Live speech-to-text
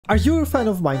Are you a fan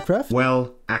of Minecraft?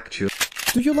 Well, actually.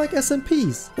 Do you like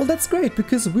SMPs? Well, that's great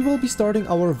because we will be starting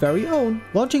our very own,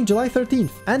 launching July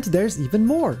 13th. And there's even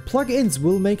more. Plugins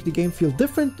will make the game feel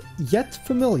different yet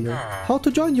familiar. How to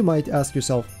join, you might ask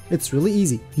yourself? It's really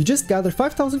easy. You just gather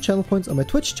 5,000 channel points on my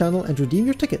Twitch channel and redeem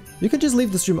your ticket. You can just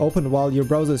leave the stream open while your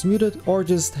browser is muted or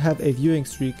just have a viewing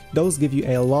streak. Those give you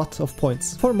a lot of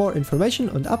points. For more information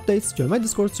and updates, join my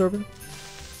Discord server.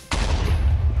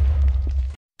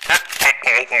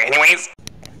 Anyways.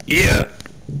 Yeah.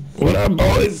 What up,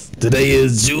 boys? Today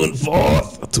is June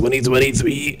 4th,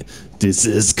 2023. This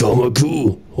is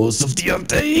Komakuh, host of the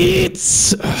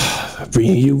updates.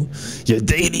 Bringing you your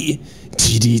daily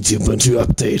GD 2.2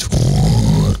 update.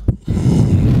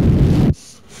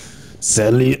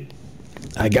 Sadly,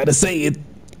 I gotta say it,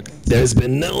 there's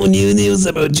been no new news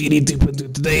about GD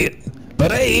 2.2 today.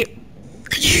 But hey,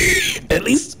 at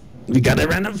least we got a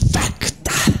random fact.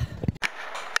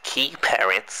 Key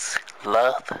parents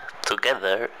love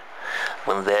together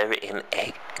when they're in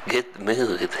a good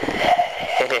mood.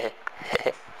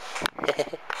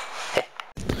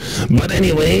 But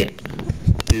anyway,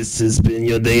 this has been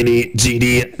your daily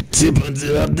GD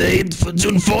 2.0 update for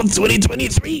June 4th,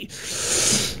 2023.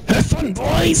 Have fun,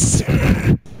 boys!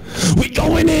 We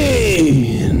going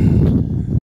in!